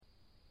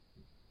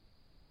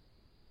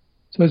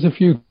So there's a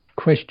few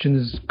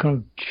questions kind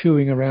of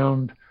chewing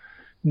around,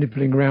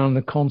 nibbling around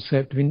the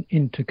concept of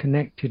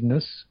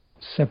interconnectedness,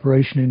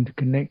 separation,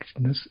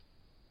 interconnectedness.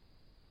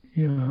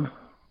 Yeah,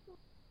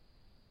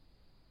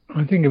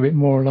 I think of it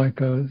more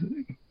like a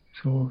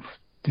sort of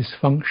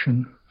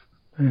dysfunction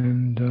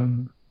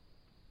and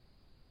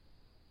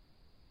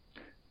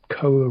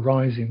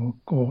co-arising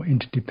or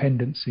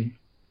interdependency.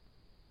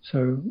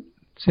 So,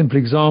 simple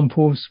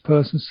examples,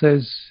 person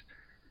says,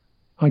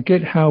 I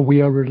get how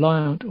we are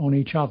reliant on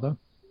each other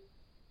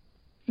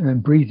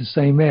and breathe the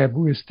same air, but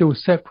we're still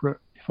separate.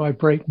 If I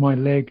break my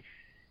leg,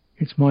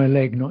 it's my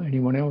leg, not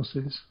anyone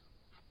else's.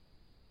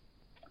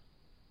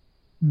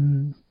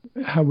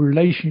 How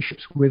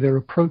relationships with their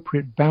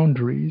appropriate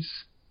boundaries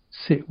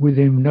sit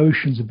within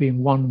notions of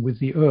being one with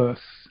the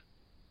earth.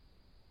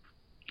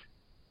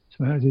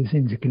 So how is this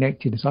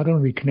interconnectedness? I don't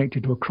want to be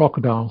connected to a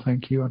crocodile,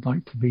 thank you. I'd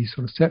like to be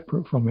sort of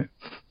separate from it.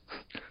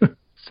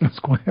 Sounds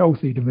quite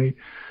healthy to me.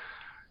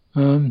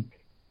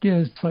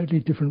 Yeah, slightly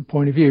different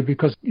point of view,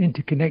 because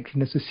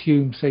interconnectedness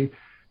assumes, say,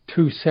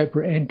 two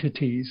separate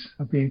entities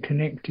are being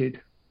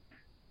connected.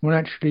 When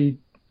actually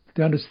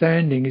the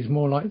understanding is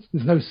more like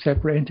there's no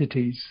separate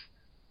entities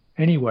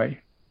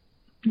anyway.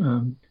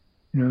 You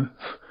know,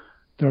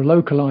 there are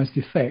localized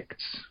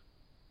effects.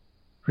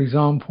 For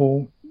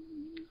example,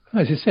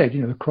 as I said,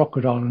 you know, the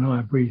crocodile and I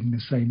are breathing the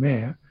same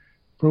air,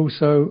 but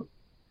also,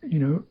 you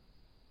know,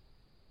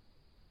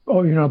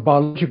 on a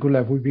biological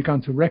level, we've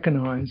begun to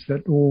recognize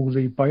that all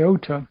the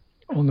biota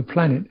on the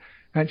planet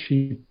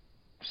actually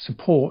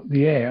support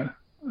the air,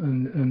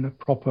 and the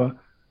proper,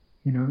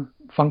 you know,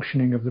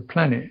 functioning of the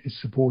planet is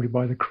supported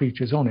by the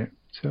creatures on it.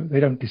 So they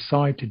don't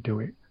decide to do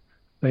it.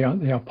 They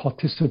are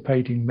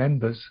participating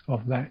members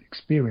of that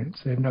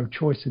experience. They have no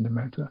choice in the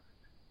matter.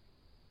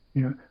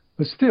 You know,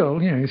 but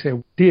still, you know, you say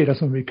a deer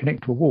doesn't really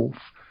connect to a wolf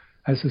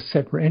as a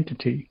separate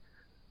entity,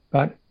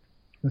 but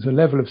there's a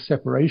level of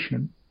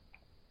separation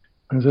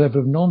and there's a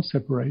level of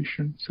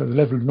non-separation. So the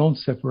level of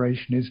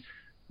non-separation is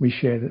we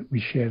share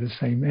the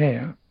same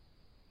air.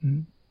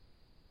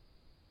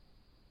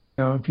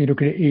 Now, if you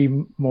look at it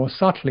even more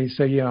subtly,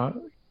 say, yeah,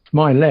 it's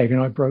my leg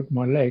and I broke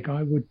my leg,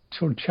 I would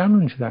sort of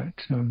challenge that.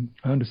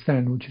 I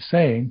understand what you're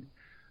saying,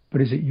 but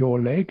is it your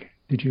leg?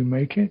 Did you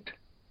make it?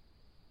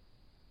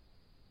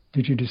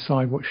 Did you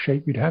decide what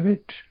shape you'd have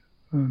it?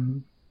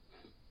 You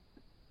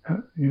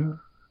know,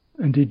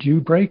 and did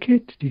you break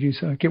it? Did you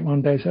get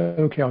one day and say,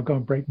 okay, I'll go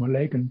and break my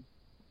leg, and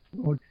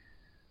or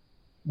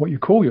what you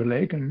call your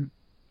leg, and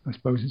I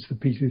suppose it's the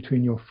piece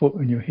between your foot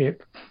and your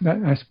hip,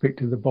 that aspect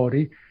of the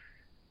body,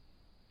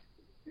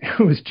 it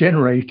was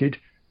generated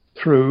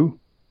through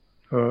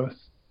earth,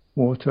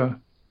 water,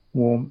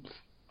 warmth,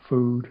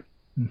 food.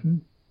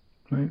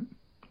 Right?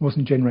 It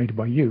wasn't generated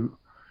by you.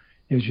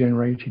 It was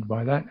generated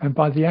by that, and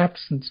by the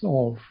absence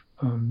of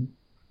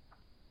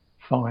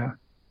fire,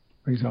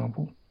 for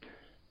example.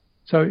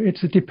 So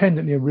it's a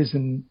dependently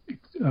arisen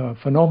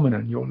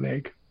phenomenon, your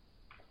leg.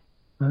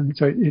 And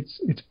so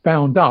it's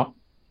bound up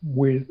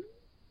with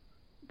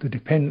the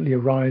dependently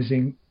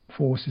arising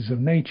forces of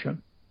nature.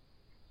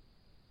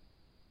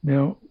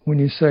 Now, when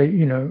you say,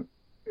 you know,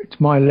 it's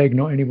my leg,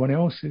 not anyone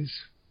else's,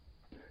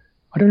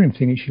 I don't even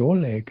think it's your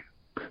leg.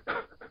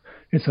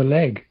 It's a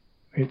leg.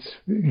 It's,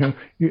 you know,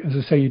 as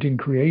I say, you didn't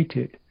create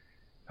it.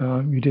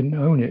 You didn't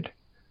own it.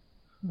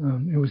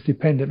 It was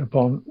dependent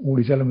upon all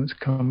these elements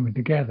coming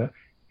together.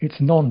 Its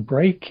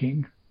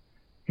non-breaking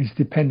is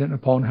dependent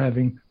upon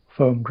having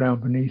firm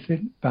ground beneath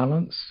it,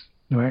 balance,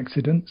 no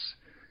accidents.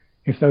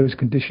 If those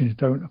conditions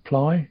don't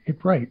apply, it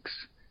breaks.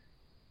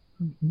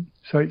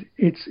 So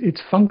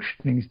its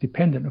functioning is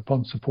dependent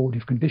upon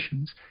supportive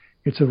conditions.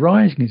 Its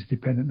arising is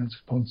dependent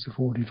upon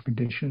supportive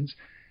conditions.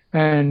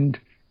 And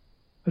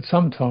at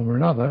some time or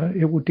another,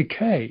 it will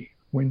decay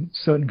when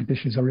certain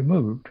conditions are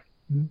removed.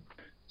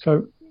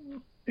 So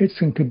it's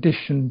a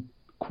conditioned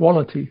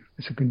quality,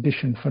 it's a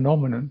conditioned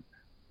phenomenon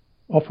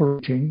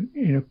operating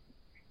in a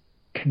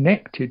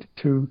connected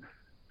to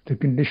the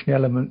conditioned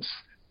elements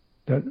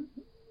that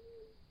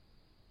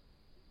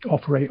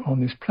operate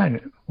on this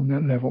planet on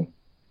that level.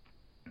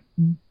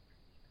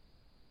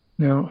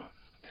 Now,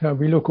 so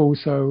we look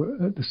also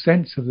at the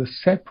sense of the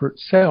separate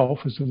self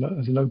as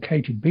a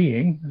located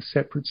being, a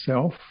separate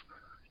self,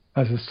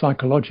 as a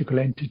psychological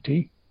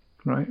entity,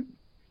 right?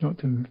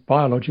 Not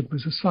biological,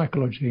 but as a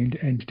psychological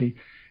entity,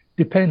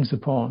 depends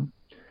upon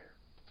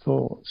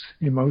thoughts,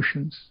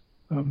 emotions,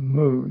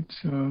 moods,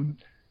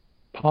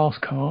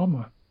 past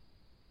karma.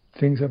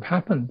 Things have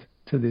happened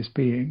to this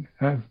being,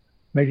 have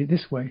made it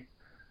this way.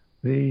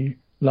 The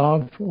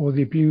love or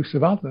the abuse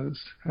of others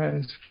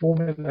has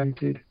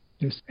formulated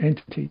this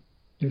entity,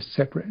 this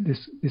separate,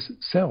 this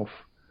self.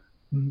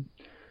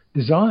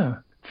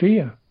 Desire,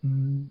 fear,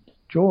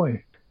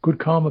 joy, good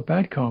karma,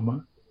 bad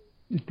karma,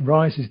 it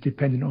rises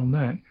dependent on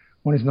that.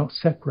 One is not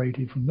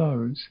separated from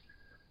those.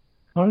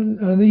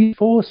 Are these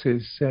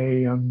forces,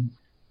 say,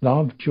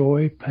 love,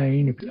 joy,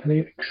 pain, are they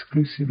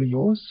exclusively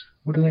yours?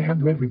 Or do they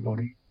happen to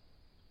everybody?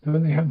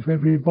 Don't they happen to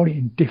everybody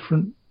in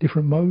different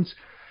modes?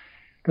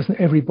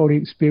 Doesn't everybody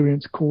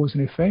experience cause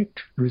and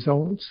effect, the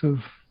results of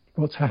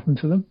what's happened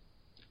to them?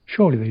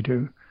 Surely they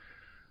do.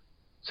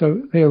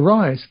 So they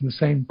arise from the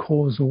same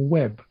causal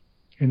web.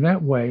 In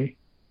that way,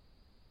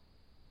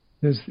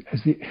 as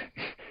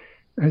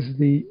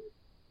the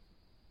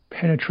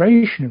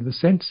penetration of the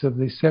sense of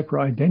the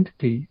separate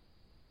identity,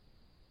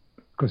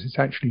 because it's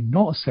actually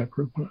not a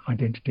separate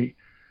identity.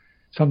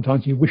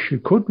 Sometimes you wish you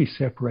could be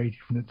separated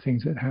from the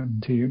things that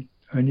happen to you,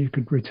 and you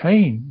could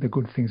retain the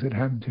good things that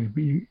happen to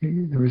you, but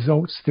the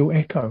results still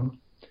echo.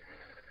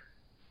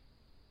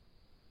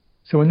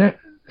 So when that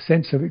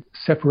sense of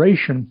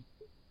separation,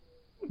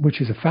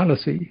 which is a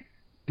fallacy,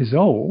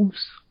 dissolves,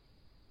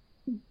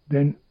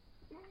 then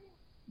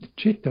the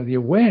citta, the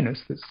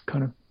awareness that's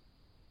kind of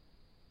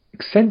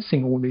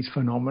sensing all these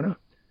phenomena,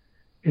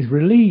 is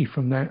relieved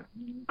from that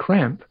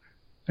cramp,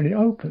 and it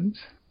opens.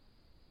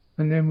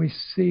 And then we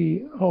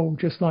see, oh,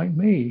 just like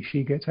me,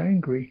 she gets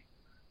angry.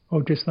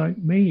 Oh, just like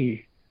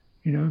me,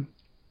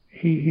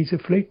 he's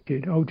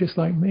afflicted. Oh, just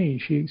like me,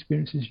 she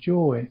experiences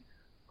joy.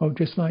 Oh,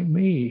 just like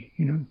me,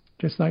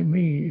 just like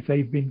me, if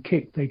they've been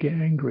kicked, they get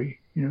angry,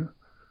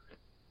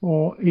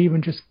 Or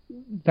even just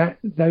that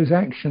those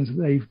actions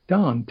that they've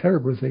done,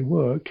 terrible as they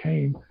were,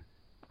 came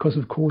because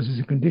of causes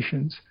and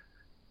conditions.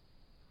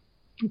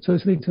 So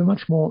it's leading to a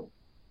much more,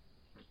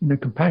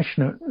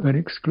 compassionate and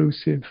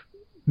exclusive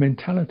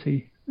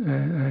mentality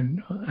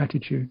and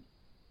attitude.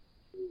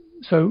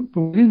 So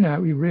within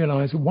that, we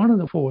realize that one of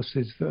the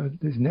forces that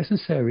is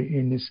necessary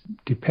in this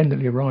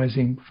dependently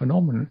arising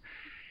phenomenon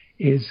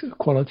is a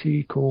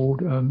quality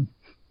called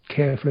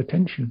careful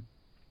attention.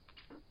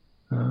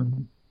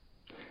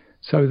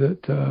 So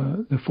that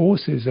the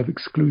forces of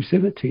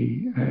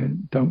exclusivity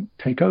don't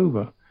take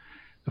over.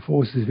 The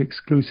forces of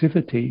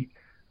exclusivity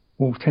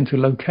will tend to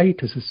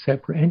locate us as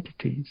separate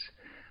entities.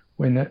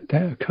 When that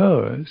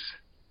occurs,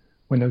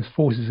 when those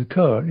forces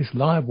occur, it's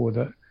liable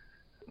that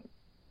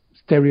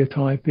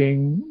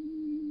stereotyping,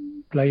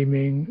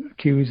 blaming,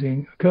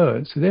 accusing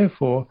occurs. So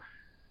therefore,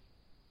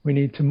 we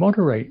need to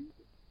moderate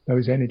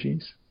those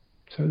energies.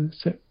 So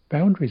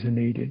boundaries are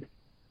needed.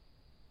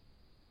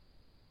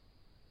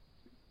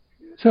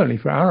 Certainly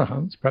for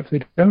arahants, perhaps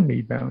they don't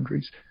need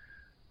boundaries.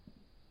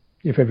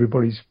 If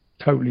everybody's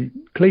totally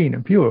clean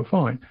and pure,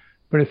 fine.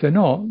 But if they're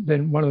not,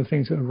 then one of the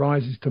things that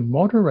arises to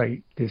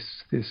moderate this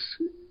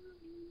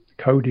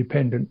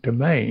codependent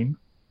domain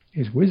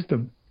is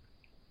wisdom.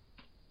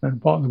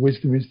 And part of the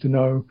wisdom is to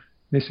know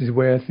this is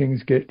where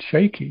things get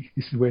shaky.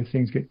 This is where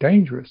things get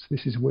dangerous.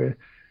 This is where,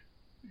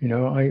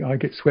 I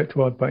get swept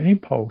away by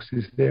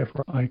impulses.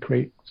 Therefore, I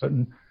create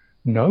certain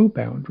no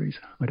boundaries.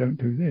 I don't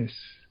do this.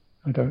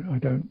 I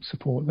don't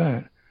support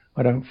that.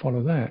 I don't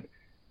follow that.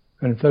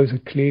 And if those are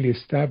clearly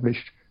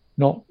established,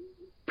 not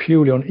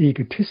purely on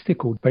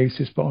egotistical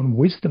basis, but on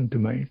wisdom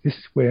domain, this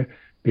is where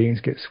beings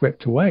get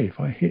swept away. If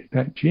I hit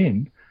that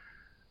gin,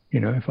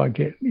 if I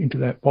get into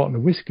that bottle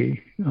of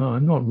whiskey,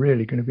 I'm not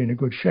really going to be in a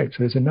good shape. So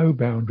there's a no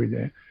boundary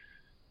there.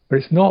 But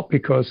it's not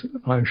because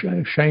I'm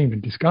ashamed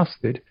and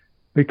disgusted,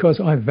 because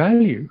I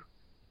value.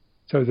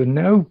 So the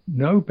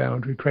no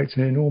boundary creates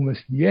an enormous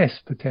yes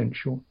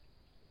potential.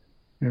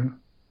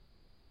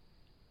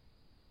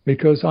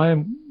 Because I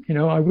am,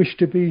 I wish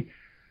to be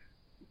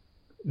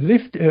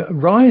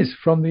rise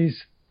from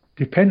these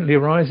dependently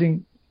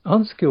arising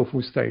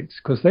unskillful states,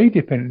 because they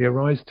dependently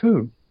arise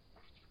too.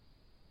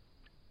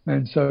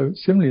 And so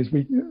similarly, as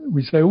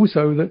we say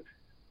also that,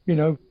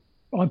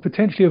 I'm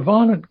potentially a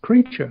violent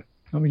creature.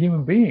 I'm a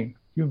human being.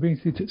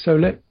 So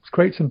let's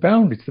create some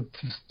boundaries to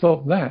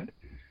stop that.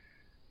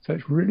 So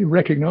it's really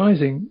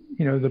recognizing,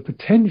 the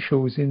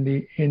potentials in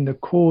the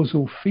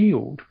causal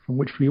field from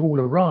which we all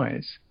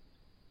arise.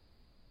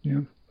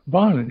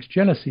 Violence,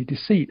 jealousy,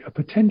 deceit are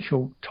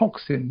potential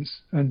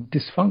toxins and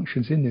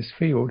dysfunctions in this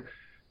field.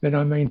 Then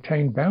I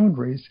maintain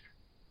boundaries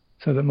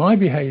so that my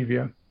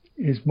behavior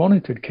is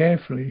monitored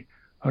carefully,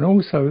 and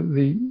also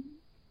the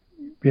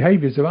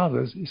behaviors of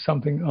others is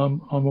something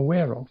I'm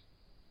aware of.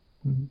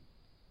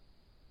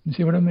 You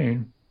see what I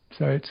mean?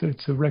 So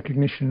it's a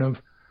recognition of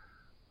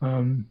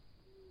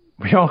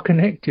we are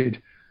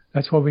connected.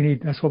 That's why we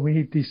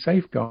need these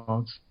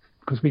safeguards,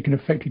 because we can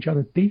affect each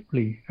other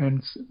deeply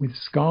and with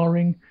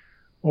scarring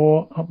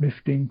or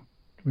uplifting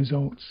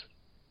results.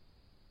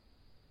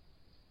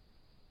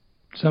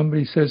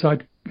 Somebody says, I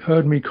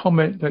heard me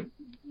comment that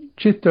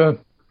citta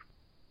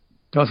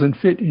doesn't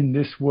fit in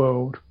this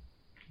world.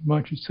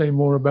 Might you say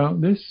more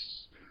about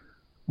this?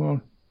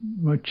 Well,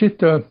 my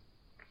citta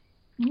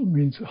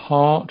means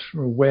heart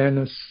or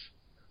awareness,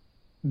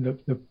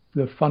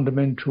 the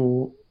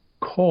fundamental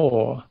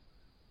core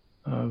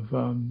of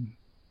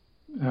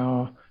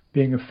our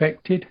being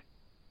affected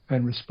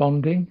and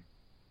responding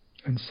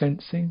and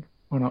sensing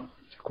on a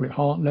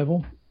heart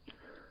level.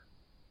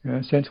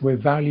 A sense where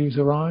values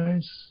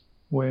arise,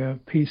 where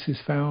peace is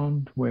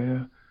found,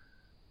 where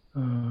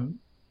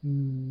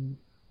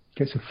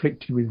gets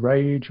afflicted with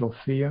rage or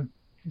fear.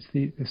 It's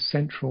the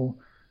central,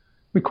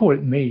 we call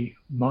it me,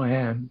 my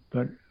am,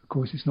 but of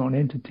course it's not an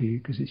entity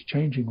because it's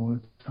changing all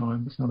the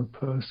time. It's not a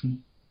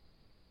person.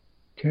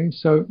 Okay,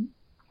 so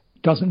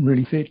it doesn't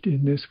really fit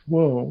in this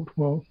world.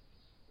 Well,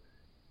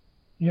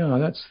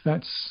 yeah,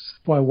 that's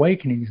why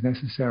awakening is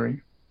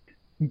necessary,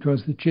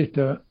 because the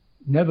citta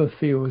never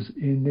feels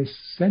in this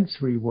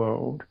sensory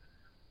world.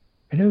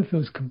 It never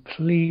feels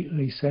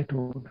completely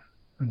settled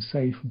and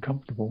safe and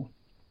comfortable.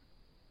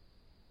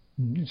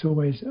 It's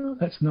always, oh,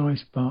 that's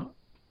nice, but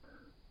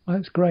oh,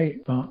 that's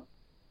great, but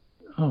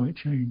oh, it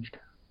changed.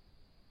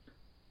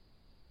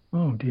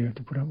 Oh dear, I have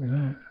to put up with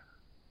that.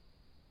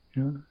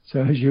 You know?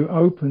 So as you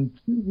open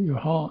your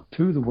heart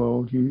to the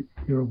world,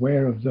 you're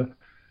aware of the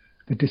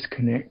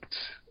disconnects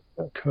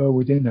that occur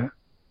within that.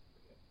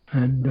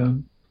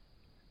 And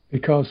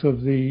because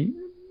of the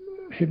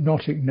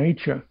hypnotic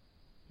nature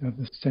of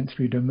the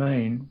sensory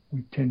domain,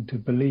 we tend to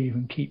believe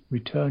and keep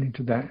returning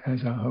to that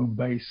as our home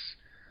base.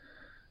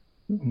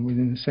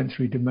 Within the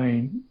sensory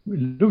domain, it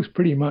looks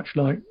pretty much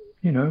like,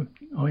 you know,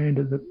 I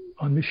ended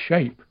on this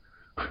shape,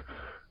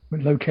 but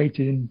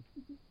located in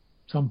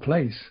some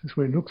place. That's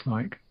what it looks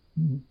like.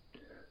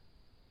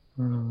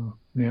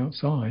 The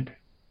outside.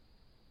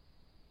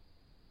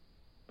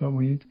 But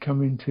when you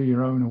come into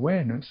your own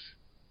awareness,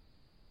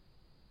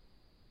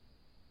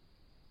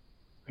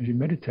 as you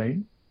meditate,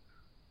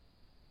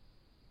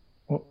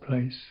 what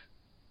place?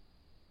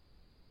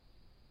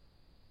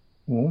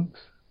 Warmth,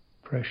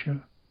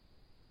 pressure,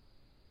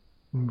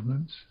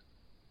 movements,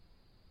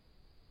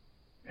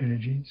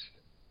 energies.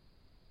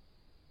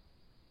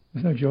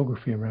 There's no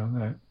geography around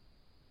that.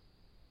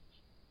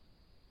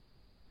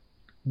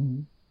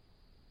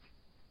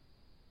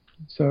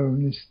 So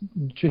this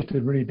citta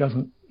really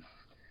doesn't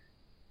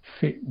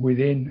fit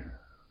within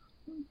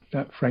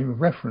that frame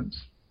of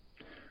reference.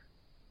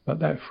 But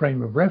that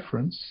frame of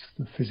reference,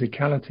 the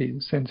physicality,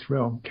 the sense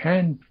realm,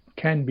 can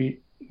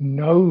be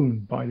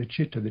known by the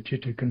citta. The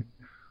citta can,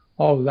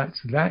 oh, that's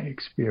that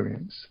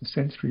experience, the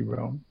sensory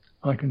realm.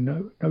 I can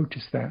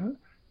notice that,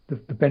 the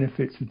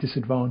benefits, the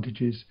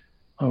disadvantages.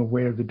 I'm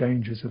aware of the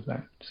dangers of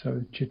that.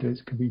 So citta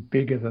can be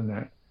bigger than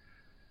that.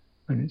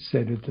 And it's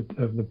said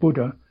of the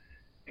Buddha,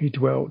 he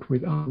dwelt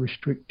with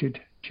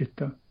unrestricted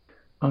citta,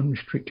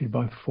 unrestricted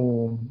by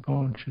form,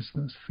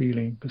 consciousness,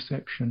 feeling,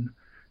 perception,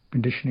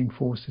 conditioning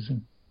forces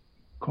and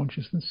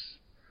consciousness,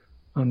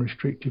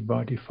 unrestricted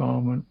by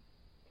defilement,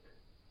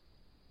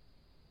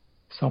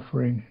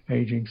 suffering,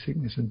 aging,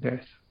 sickness and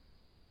death.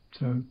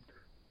 So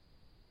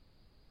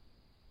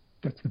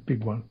that's the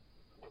big one.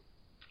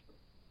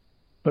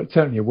 But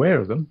certainly aware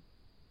of them,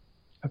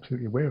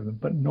 absolutely aware of them,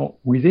 but not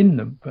within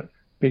them, but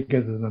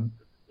bigger than them.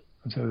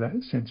 And so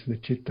that sense of the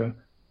citta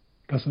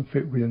doesn't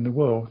fit within the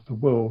world. The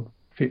world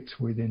fits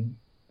within,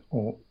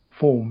 or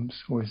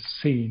forms, or is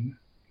seen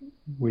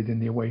within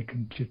the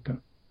awakened citta.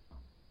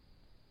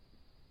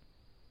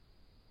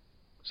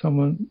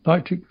 Someone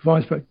like to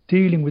advise about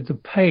dealing with the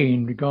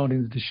pain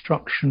regarding the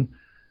destruction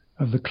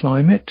of the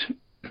climate,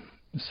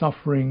 the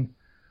suffering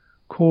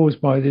caused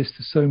by this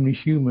to so many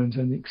humans,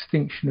 and the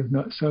extinction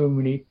of so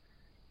many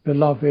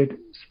beloved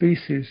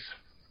species.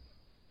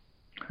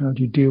 How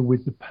do you deal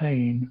with the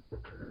pain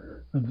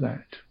of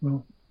that?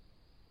 Well,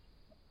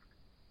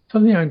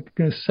 something I'm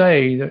going to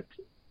say that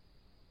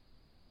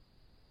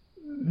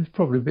is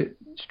probably a bit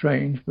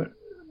strange, but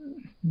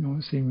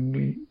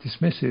seemingly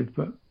dismissive,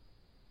 but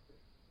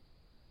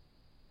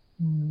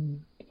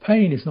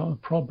pain is not a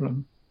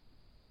problem.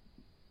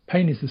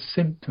 Pain is a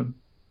symptom.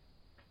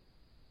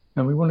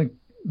 And we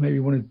maybe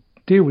want to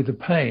deal with the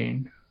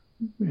pain,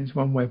 is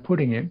one way of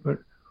putting it, but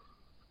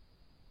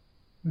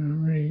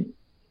really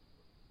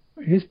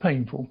it is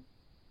painful.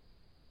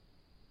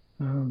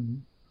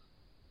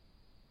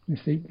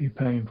 It's deeply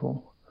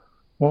painful.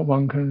 What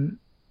one can,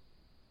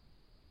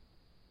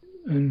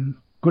 and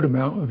good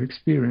amount of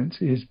experience,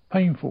 is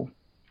painful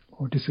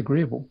or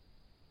disagreeable.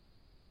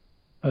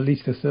 At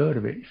least a third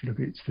of it, if you look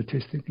at it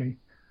statistically.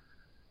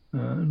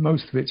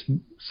 Most of it's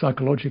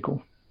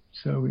psychological.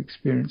 So we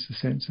experience a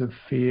sense of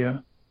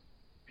fear.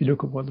 If you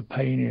look at what the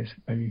pain is,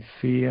 maybe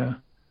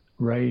fear,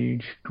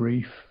 rage,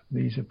 grief,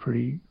 these are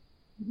pretty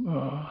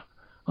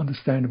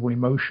understandable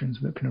emotions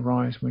that can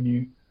arise when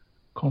you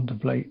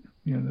contemplate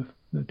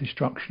the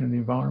destruction of the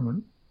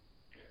environment.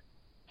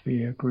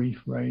 Fear, grief,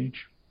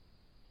 rage,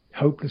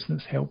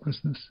 hopelessness,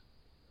 helplessness.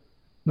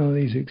 None of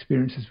these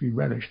experiences we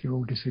relish, they're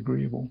all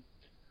disagreeable.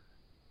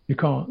 You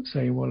can't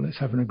say, well, let's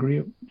have an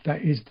agreeable.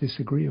 That is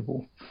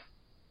disagreeable.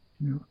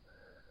 It's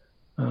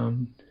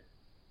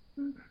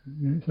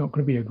not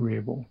going to be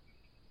agreeable.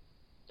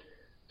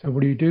 So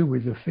what do you do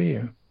with the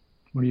fear?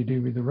 What do you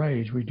do with the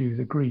rage? What do you do with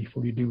the grief?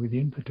 What do you do with the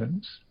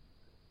impotence?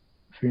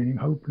 Feeling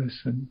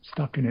hopeless and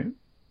stuck in it.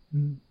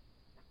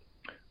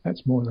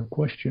 That's more the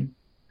question.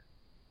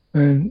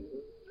 And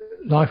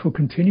life will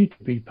continue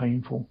to be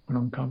painful and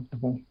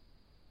uncomfortable.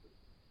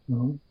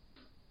 So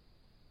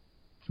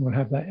we'll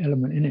have that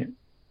element in it.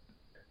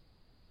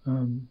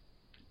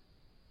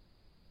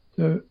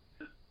 So,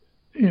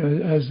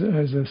 as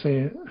I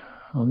say,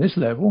 on this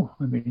level,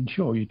 I mean,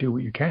 sure, you do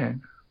what you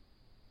can.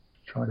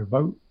 Try to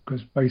vote,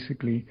 because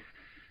basically,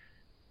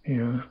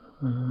 you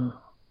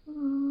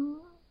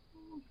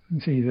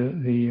see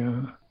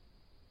the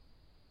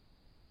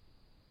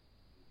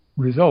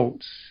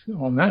results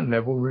on that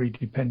level really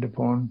depend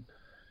upon,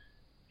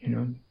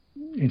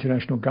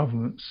 international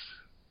governments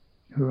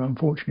who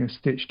unfortunately are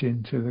stitched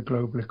into the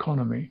global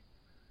economy,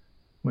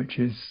 which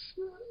is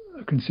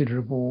a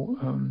considerable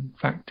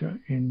factor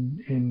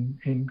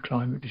in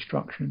climate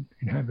destruction,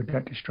 in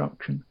habitat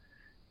destruction,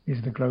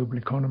 is the global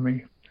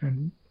economy,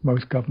 and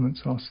most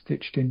governments are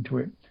stitched into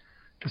it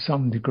to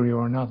some degree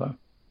or another.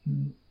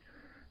 And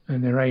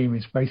their aim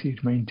is basically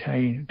to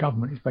maintain,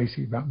 government is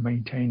basically about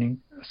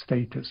maintaining a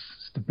status,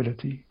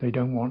 stability. They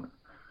don't want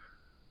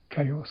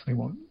chaos, they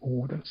want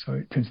order. So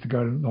it tends to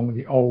go along with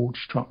the old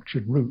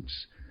structured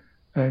routes.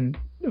 And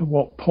at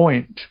what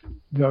point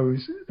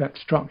that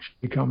structure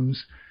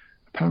becomes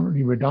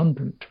apparently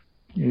redundant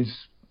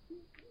is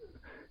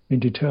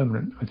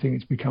indeterminate. I think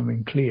it's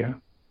becoming clear.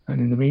 And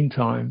in the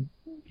meantime,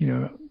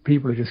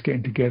 people are just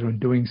getting together and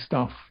doing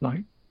stuff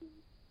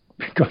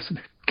because they've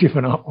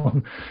given up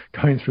on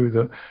going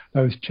through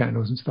those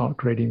channels and start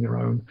creating their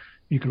own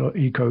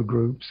eco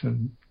groups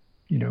and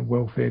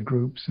welfare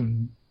groups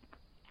and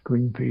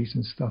Greenpeace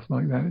and stuff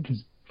like that.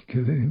 Just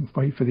because they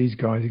wait for these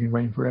guys, you can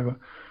wait forever,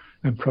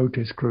 and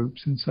protest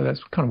groups. And so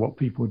that's kind of what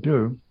people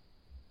do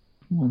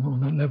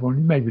on that level.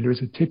 And maybe there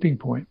is a tipping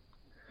point.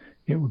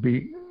 It would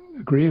be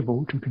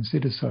agreeable to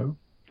consider so.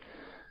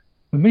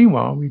 But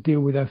meanwhile, we deal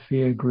with our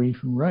fear,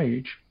 grief, and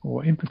rage,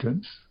 or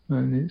impotence,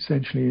 and it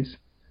essentially is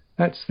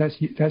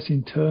that's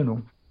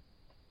internal.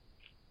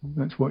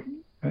 That's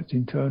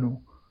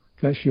internal.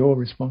 That's your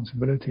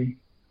responsibility,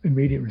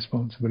 immediate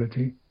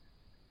responsibility.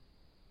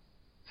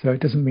 So it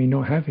doesn't mean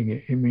not having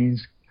it. It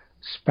means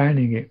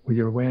spanning it with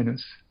your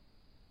awareness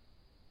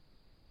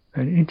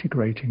and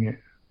integrating it.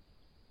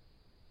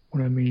 What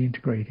do I mean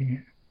integrating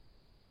it?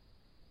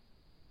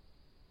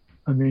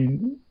 I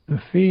mean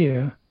the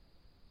fear,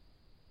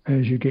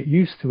 as you get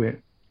used to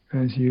it,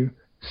 as you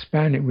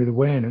span it with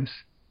awareness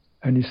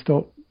and you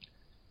stop,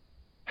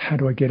 how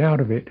do I get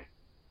out of it?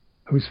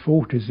 Whose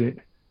fault is it?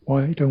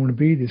 Why I don't want to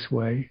be this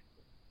way?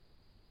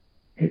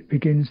 It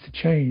begins to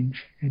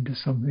change into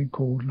something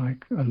called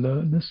like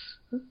alertness,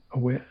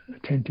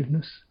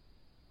 attentiveness,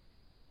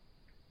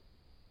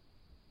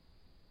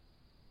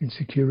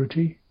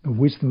 insecurity, the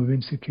wisdom of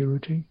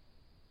insecurity.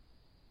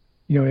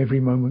 Every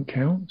moment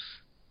counts.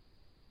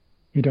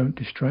 You don't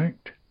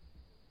distract.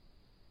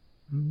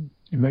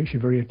 It makes you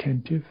very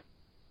attentive.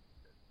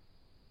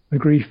 The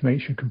grief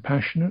makes you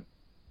compassionate.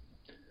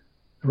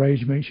 The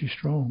rage makes you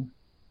strong,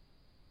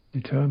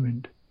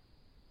 determined.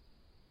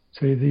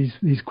 So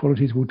these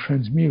qualities will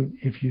transmute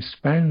if you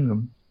span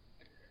them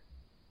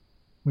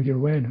with your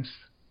awareness,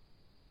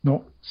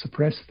 not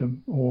suppress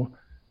them, or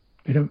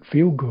they don't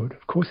feel good.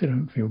 Of course they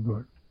don't feel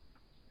good.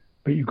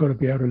 But you've got to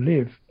be able to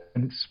live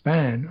and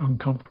span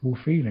uncomfortable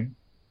feeling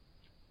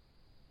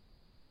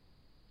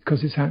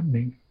because it's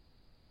happening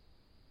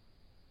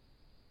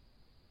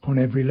on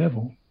every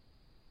level.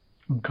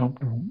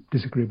 Uncomfortable,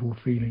 disagreeable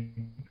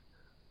feeling.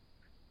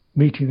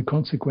 Meeting the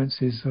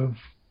consequences of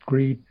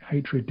greed,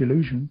 hatred,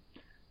 delusion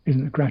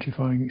isn't a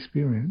gratifying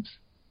experience,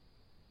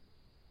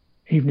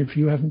 even if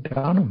you haven't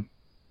done them.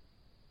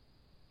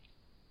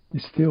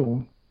 It's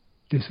still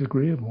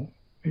disagreeable.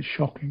 It's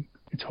shocking.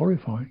 It's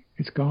horrifying.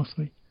 It's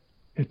ghastly.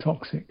 It's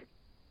toxic.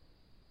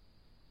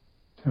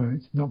 So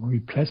it's not going to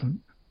be pleasant.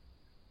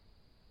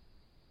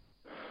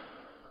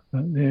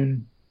 But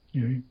then,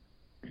 you've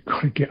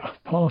got to get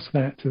past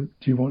that do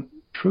you want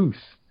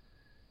truth?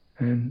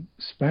 And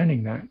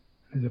spanning that,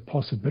 there's a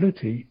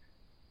possibility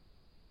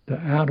that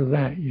out of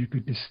that you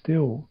could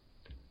distill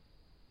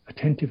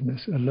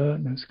attentiveness,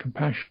 alertness,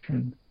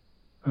 compassion,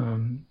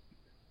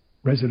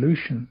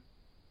 resolution.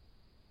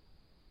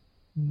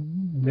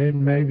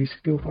 Then maybe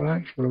skillful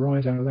action will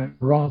arise out of that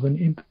rather than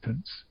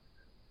impotence.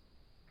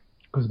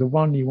 Because the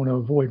one you want to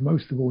avoid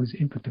most of all is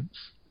impotence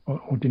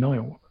or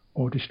denial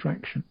or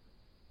distraction.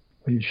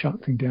 Where you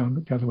shut things down,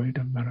 look the other way, it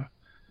doesn't matter.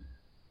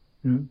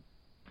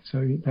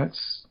 So you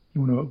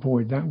want to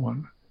avoid that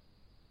one.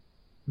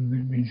 And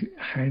it means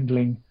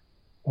handling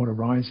what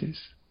arises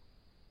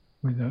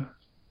with a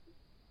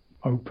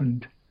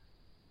opened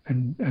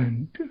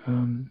and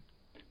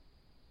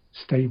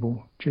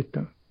stable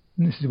citta.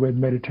 And this is where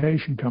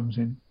meditation comes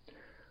in.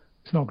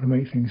 It's not going to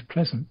make things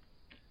pleasant,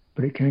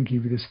 but it can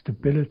give you the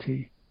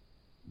stability,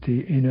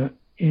 the inner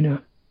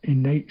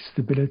innate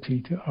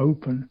stability to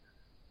open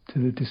to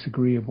the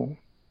disagreeable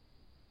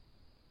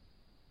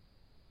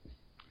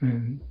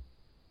and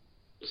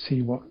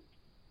see what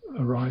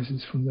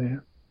arises from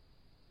there.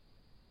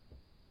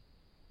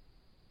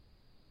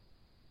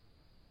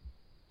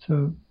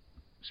 So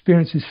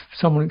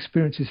someone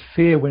experiences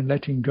fear when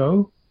letting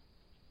go.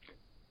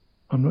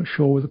 I'm not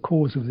sure what the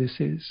cause of this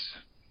is.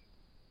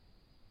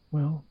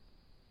 Well,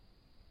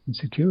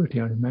 insecurity,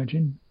 I'd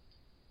imagine.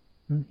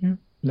 Mm-hmm.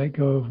 Let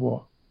go of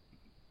what?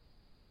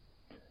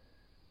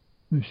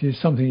 If it's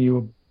something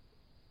you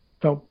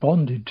felt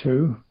bonded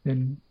to,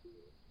 then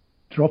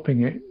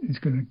dropping it is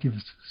going to give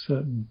us a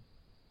certain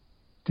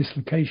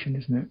dislocation,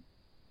 isn't it?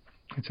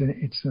 It's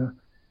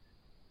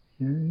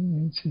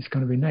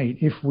kind of innate.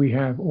 If we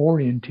have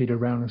oriented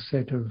around a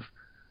set of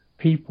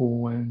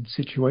people and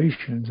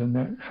situations, and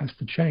that has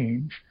to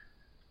change,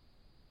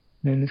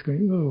 Then it's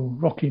going, oh,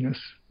 rockiness.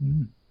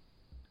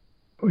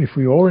 If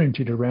we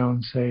oriented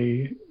around,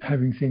 say,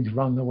 having things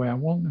run the way I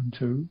want them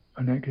to,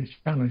 and that gets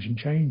challenged and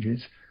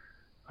changes,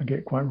 I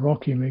get quite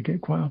rocky and I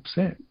get quite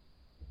upset.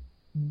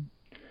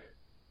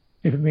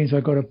 If it means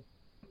I've got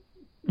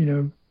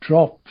to,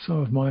 drop some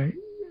of my,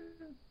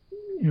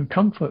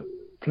 comfort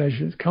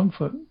pleasures,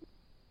 comfort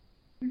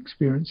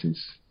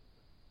experiences,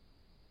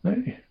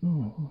 there's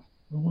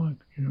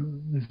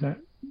that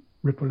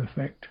ripple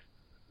effect,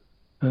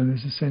 and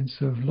there's a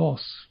sense of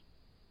loss.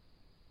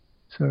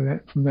 So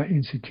that from that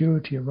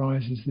insecurity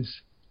arises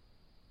this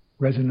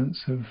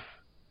resonance of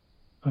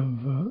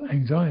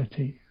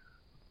anxiety.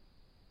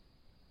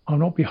 I'll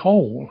not be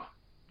whole.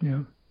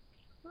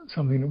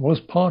 Something that was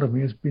part of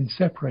me has been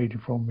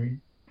separated from me.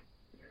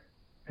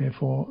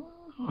 Therefore,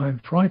 I'm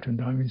frightened.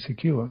 I'm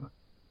insecure.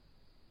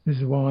 This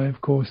is why, of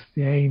course,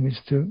 the aim is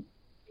to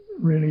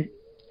really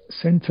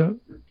center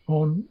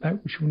on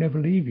that which will never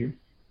leave you,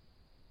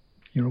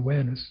 your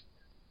awareness.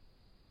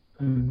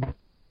 And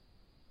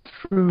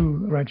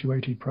through a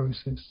graduated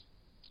process,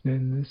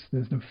 then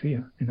there's no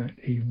fear in that,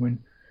 even when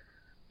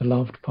the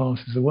loved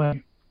passes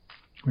away.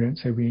 We don't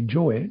say we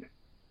enjoy it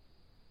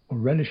or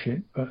relish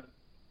it, but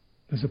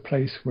there's a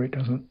place where it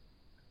doesn't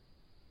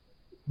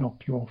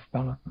knock you off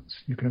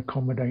balance. You can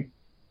accommodate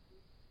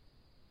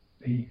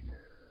the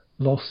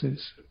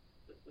losses,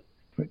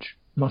 which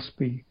must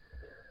be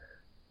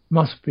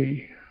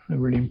a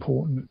really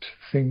important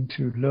thing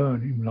to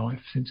learn in life,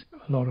 since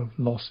a lot of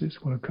losses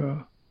will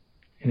occur,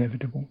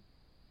 inevitable.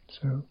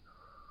 So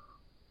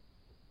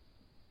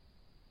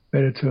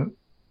better to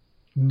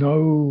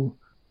know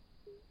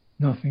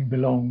nothing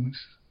belongs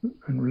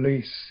and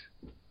release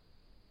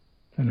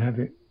than have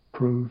it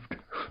proved.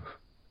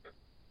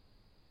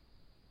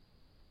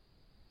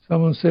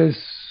 Someone says,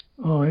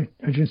 Ajahn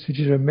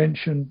Sucitto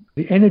mentioned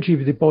the energy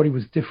of the body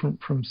was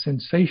different from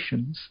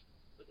sensations.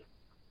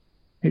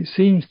 It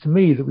seems to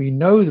me that we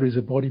know there is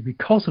a body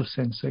because of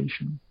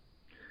sensation,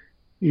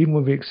 even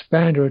when we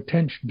expand our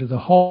attention to the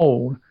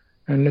whole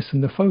and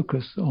lessen the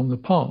focus on the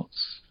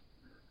parts.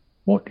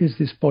 What is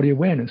this body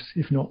awareness,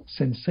 if not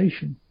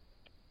sensation?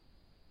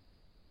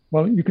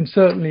 Well, you can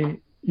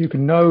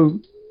know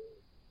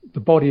the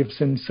body of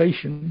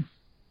sensation.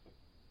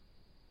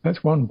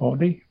 That's one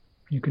body.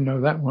 You can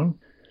know that one.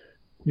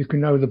 You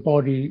can know the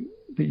body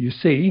that you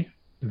see,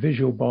 the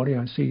visual body.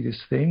 I see this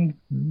thing.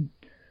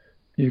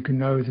 You can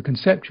know the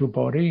conceptual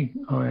body.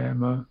 I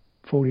am a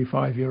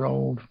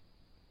 45-year-old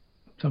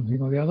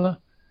something or the other.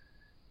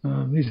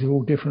 These are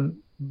all different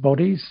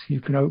bodies.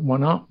 You can open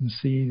one up and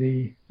see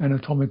the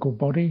anatomical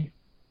body.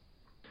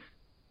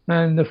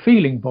 And the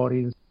feeling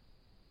body, the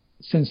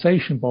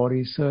sensation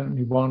body, is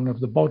certainly one of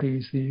the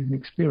bodies that you can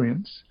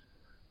experience.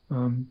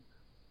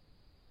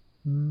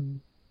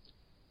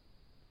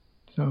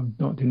 So I'm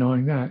not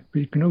denying that, but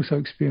you can also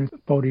experience the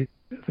body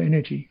of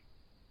energy.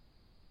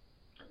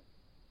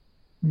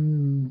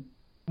 One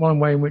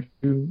way in which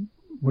you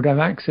would have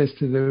access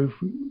to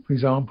for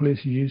example,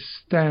 is you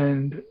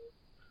stand,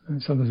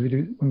 and sometimes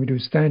when we do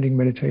standing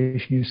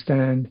meditation, you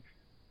stand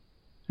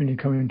and you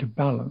come into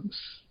balance,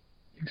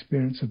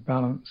 experience of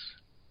balance.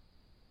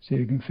 So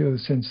you can feel the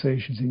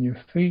sensations in your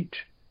feet,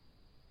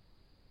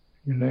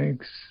 your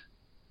legs,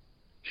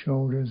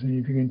 shoulders, and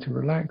you begin to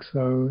relax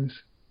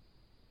those.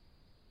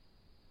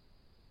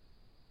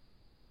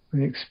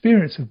 And the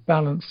experience of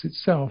balance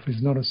itself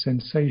is not a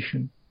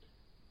sensation.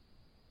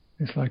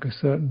 It's like a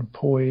certain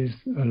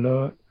poised,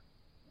 alert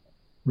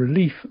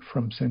relief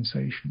from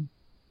sensation,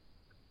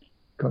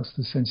 because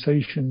the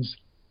sensations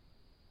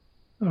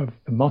of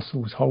the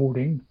muscles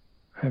holding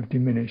have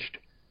diminished,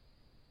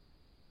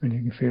 and you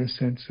can feel a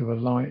sense of a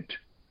light,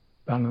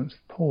 balanced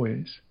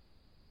poise,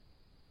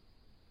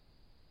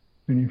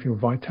 and you feel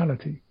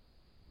vitality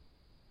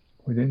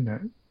within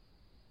that.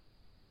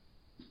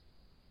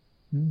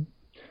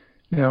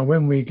 Now,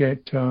 when we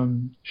get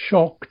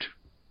shocked,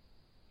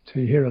 so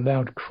you hear a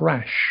loud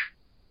crash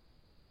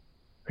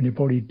and your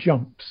body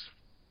jumps,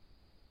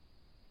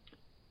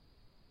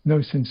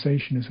 no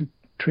sensation has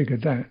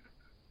triggered that,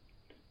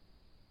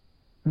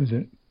 is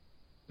it?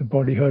 The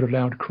body heard a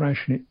loud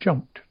crash and it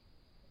jumped.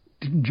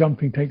 Didn't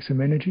jumping take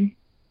some energy?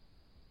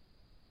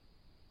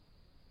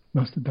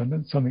 Must have done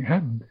that. Something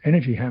happened.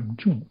 Energy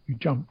happened. You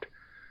jumped.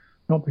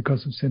 Not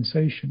because of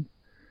sensation.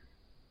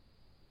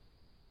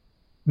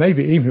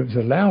 Maybe even if it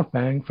was a loud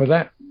bang, for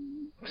that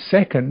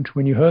second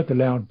when you heard the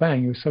loud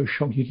bang, you were so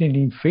shocked you didn't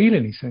even feel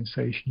any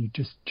sensation. You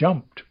just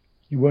jumped.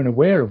 You weren't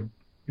aware of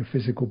your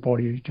physical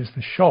body. It was just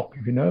the shock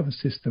of your nervous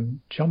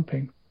system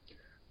jumping.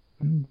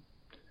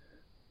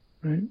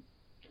 Right?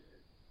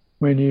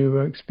 When you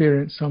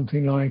experience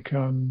something like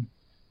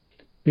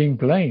being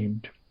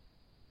blamed,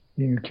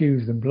 being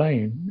accused and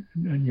blamed,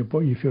 and your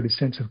body, you feel this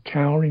sense of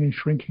cowering and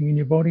shrinking in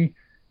your body,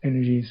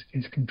 energy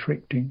is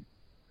constricting.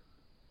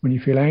 When you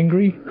feel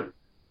angry,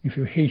 you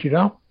feel heated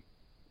up,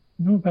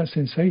 not about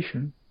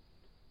sensation.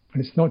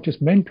 And it's not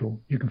just mental.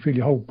 You can feel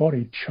your whole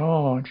body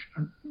charged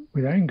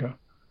with anger.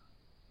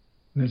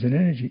 There's an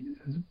energy,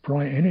 there's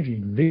bright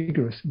energy,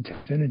 vigorous,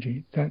 intense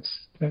energy.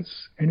 That's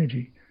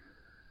energy.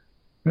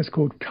 That's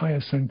called kaya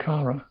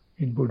sankhara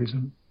in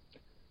Buddhism,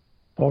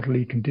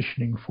 bodily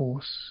conditioning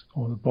force,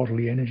 or the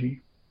bodily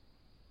energy.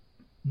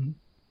 And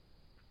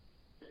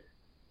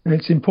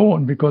it's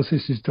important because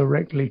this is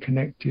directly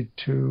connected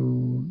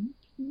to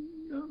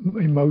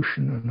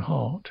emotion and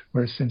heart,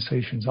 whereas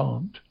sensations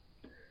aren't.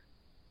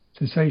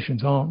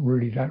 Sensations aren't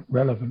really that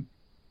relevant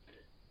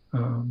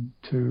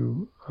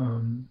to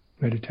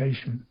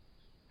meditation,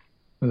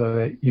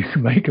 although you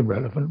can make them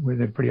relevant, where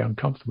they're pretty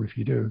uncomfortable if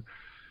you do.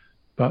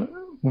 But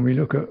when we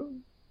look at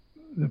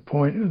the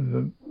point of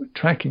the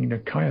tracking the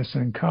kaya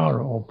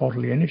sankhara, or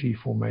bodily energy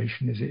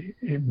formation, is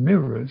it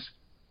mirrors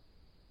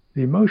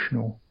the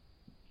emotional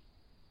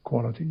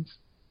qualities.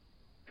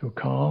 If you're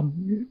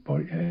calm,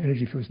 body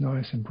energy feels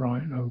nice and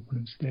bright and open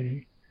and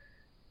steady.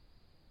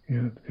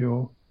 If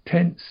you're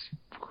tense,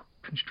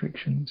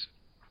 constrictions,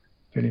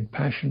 feeling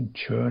passion,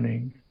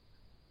 churning.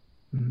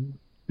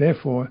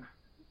 Therefore,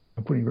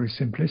 I'm putting it very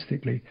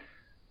simplistically,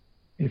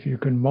 if you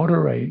can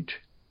moderate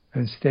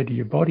and steady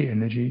your body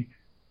energy,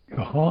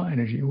 your heart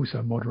energy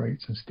also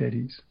moderates and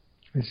steadies.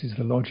 This is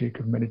the logic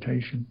of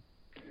meditation.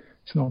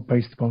 It's not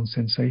based upon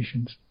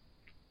sensations.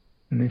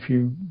 And if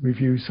you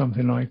review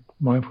something like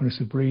mindfulness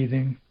of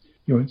breathing,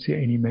 you won't see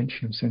any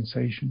mention of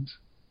sensations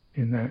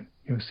in that.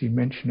 You'll see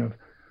mention of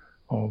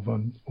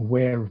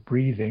aware of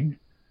breathing,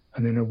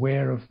 and then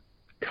aware of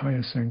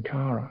kaya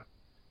sankhara,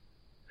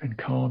 and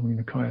calming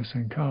the kaya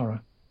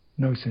sankhara.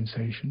 No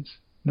sensations,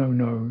 no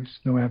nose,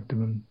 no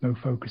abdomen, no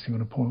focusing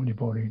on a point on your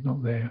body,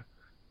 not there.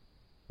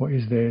 What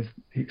is there is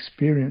the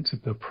experience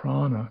of the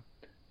prana,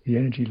 the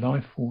energy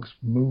life force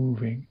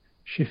moving,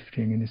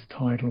 shifting in this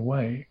tidal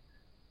way.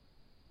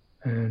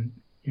 And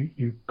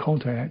you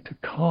contact to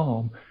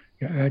calm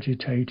your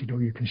agitated,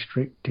 or your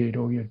constricted,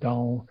 or your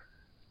dull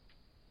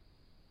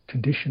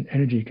condition,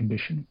 energy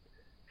condition.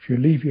 If you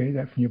alleviate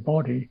that from your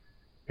body,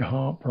 your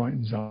heart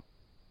brightens up.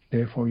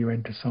 Therefore, you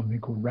enter something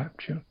called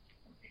rapture,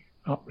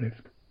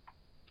 uplift,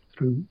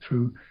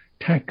 through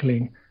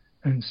tackling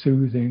and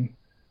soothing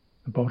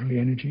the bodily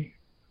energy.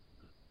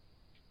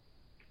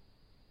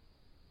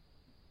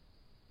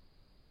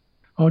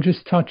 I'll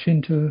just touch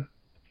into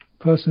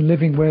person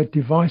living where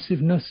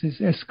divisiveness is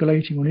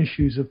escalating on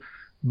issues of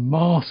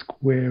mask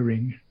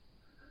wearing,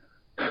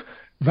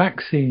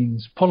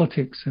 vaccines,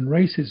 politics and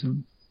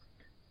racism.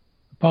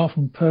 Apart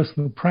from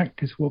personal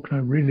practice, what can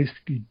I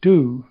realistically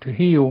do to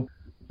heal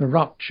the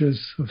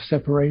ruptures of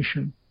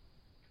separation?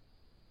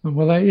 And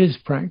well, there is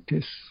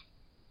practice.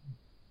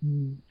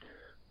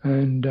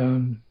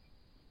 And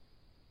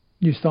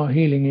you start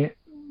healing it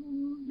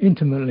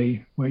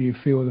intimately, where you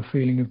feel the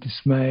feeling of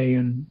dismay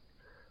and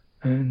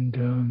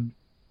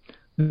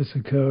that's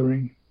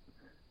occurring,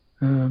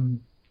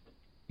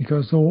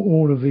 because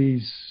all of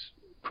these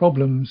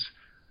problems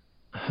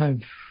have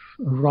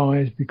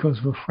arise because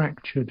of a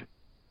fractured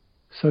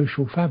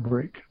social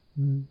fabric,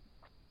 in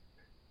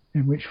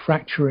which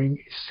fracturing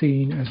is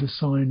seen as a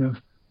sign of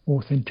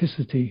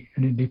authenticity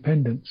and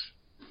independence,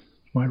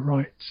 my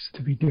rights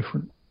to be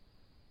different.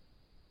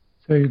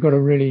 So you've got a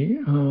really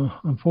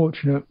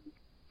unfortunate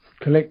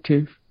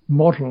collective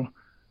model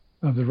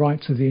of the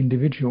rights of the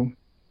individual.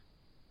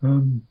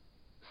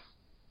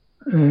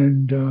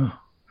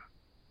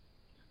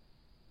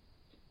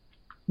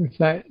 If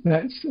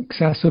that's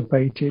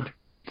exacerbated,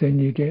 then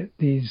you get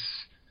these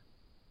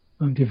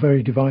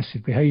very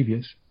divisive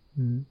behaviors.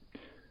 And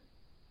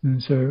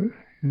so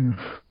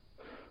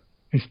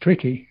it's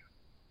tricky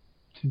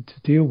to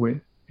deal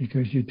with,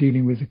 because you're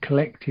dealing with a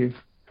collective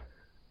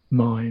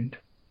mind,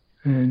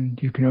 and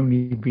you can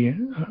only be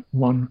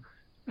one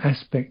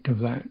aspect of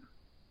that.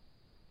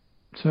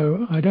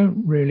 So I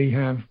don't really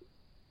have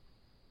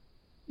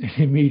an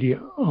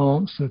immediate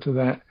answer to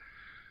that,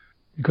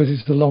 because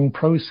it's a long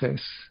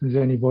process, as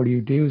anybody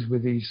who deals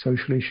with these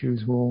social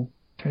issues will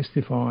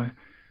testify,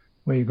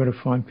 where you've got to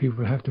find people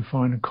who have to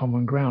find a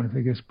common ground. If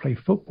they just play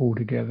football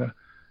together,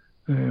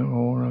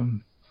 or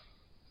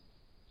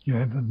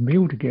have a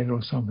meal together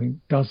or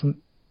something, doesn't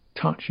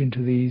touch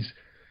into these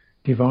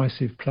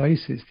divisive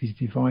places, these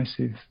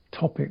divisive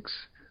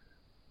topics,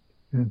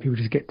 and people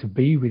just get to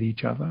be with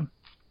each other.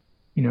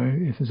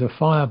 If there's a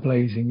fire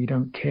blazing, you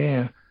don't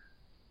care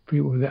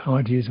people with the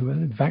ideas of whether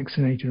they're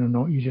vaccinated or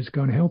not, you just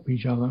go and help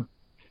each other.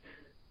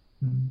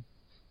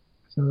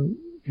 So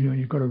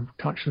you've got to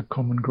touch the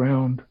common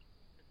ground,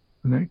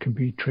 and that can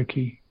be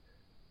tricky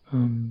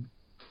to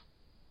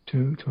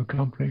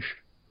accomplish.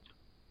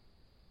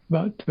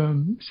 But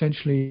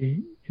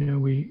essentially,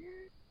 we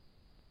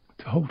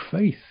to hold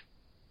faith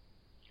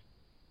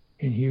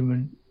in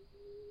human.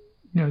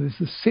 There's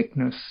a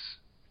sickness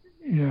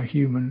in our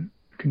human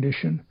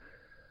condition,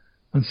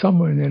 and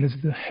somewhere in there is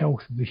the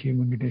health of the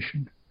human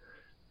condition.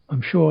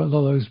 I'm sure a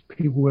lot of those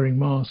people wearing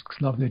masks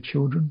love their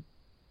children,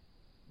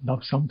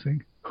 love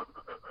something.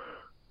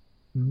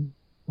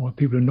 Or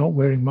people are not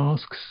wearing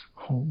masks,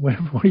 or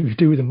what do you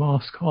do with a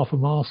mask? Half a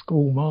mask,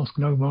 all mask,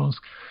 no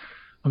mask.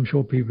 I'm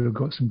sure people have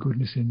got some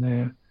goodness in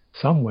there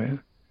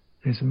somewhere.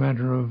 It's a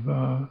matter of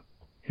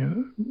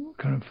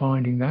kind of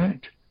finding that,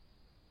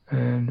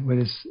 and where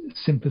there's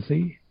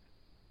sympathy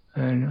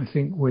And I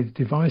think with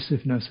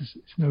divisiveness, there's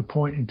no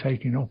point in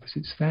taking an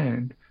opposite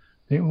stand.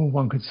 I think all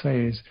one could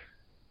say is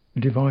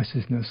the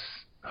divisiveness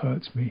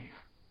hurts me,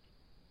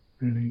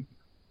 really.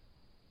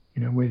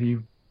 Whether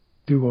you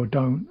do or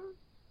don't,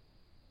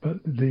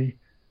 but the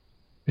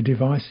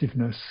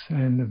divisiveness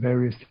and the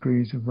various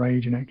degrees of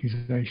rage and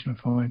accusation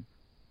I find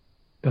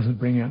doesn't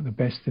bring out the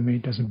best in me,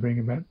 doesn't bring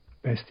about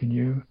the best in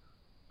you.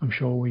 I'm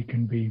sure we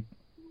can be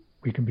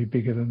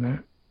bigger than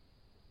that.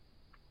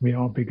 We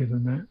are bigger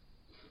than that.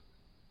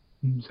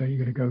 And so you've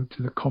got to go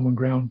to the common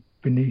ground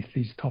beneath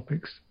these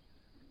topics,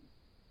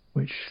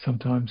 which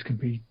sometimes can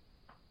be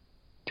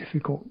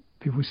difficult.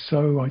 People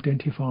so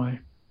identify,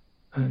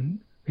 and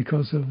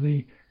because of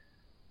the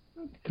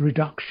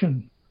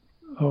reduction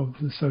of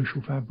the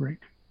social fabric,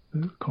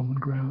 the common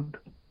ground.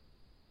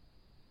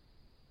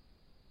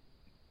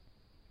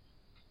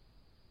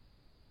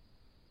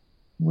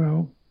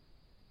 Well,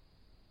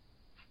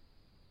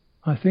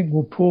 I think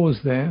we'll pause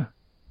there.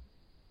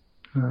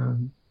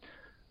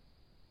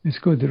 It's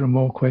good there are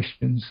more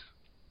questions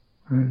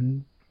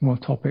and more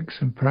topics,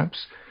 and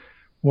perhaps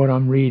what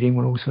I'm reading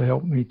will also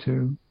help me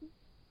to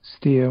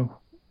steer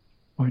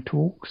my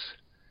talks.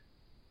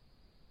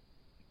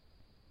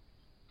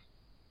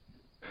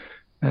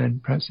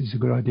 And perhaps it's a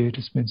good idea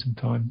to spend some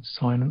time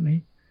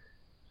silently,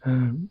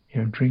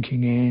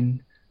 drinking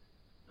in,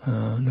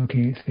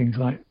 looking at things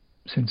like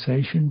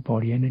sensation,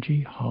 body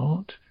energy,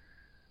 heart,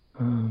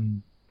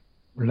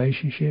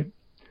 relationship,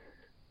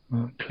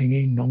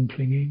 clinging,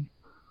 non-clinging,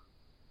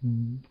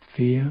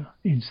 fear,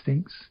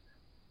 instincts,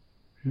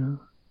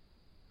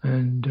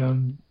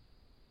 and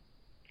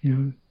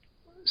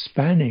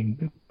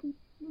spanning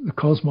the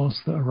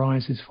cosmos that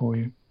arises for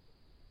you.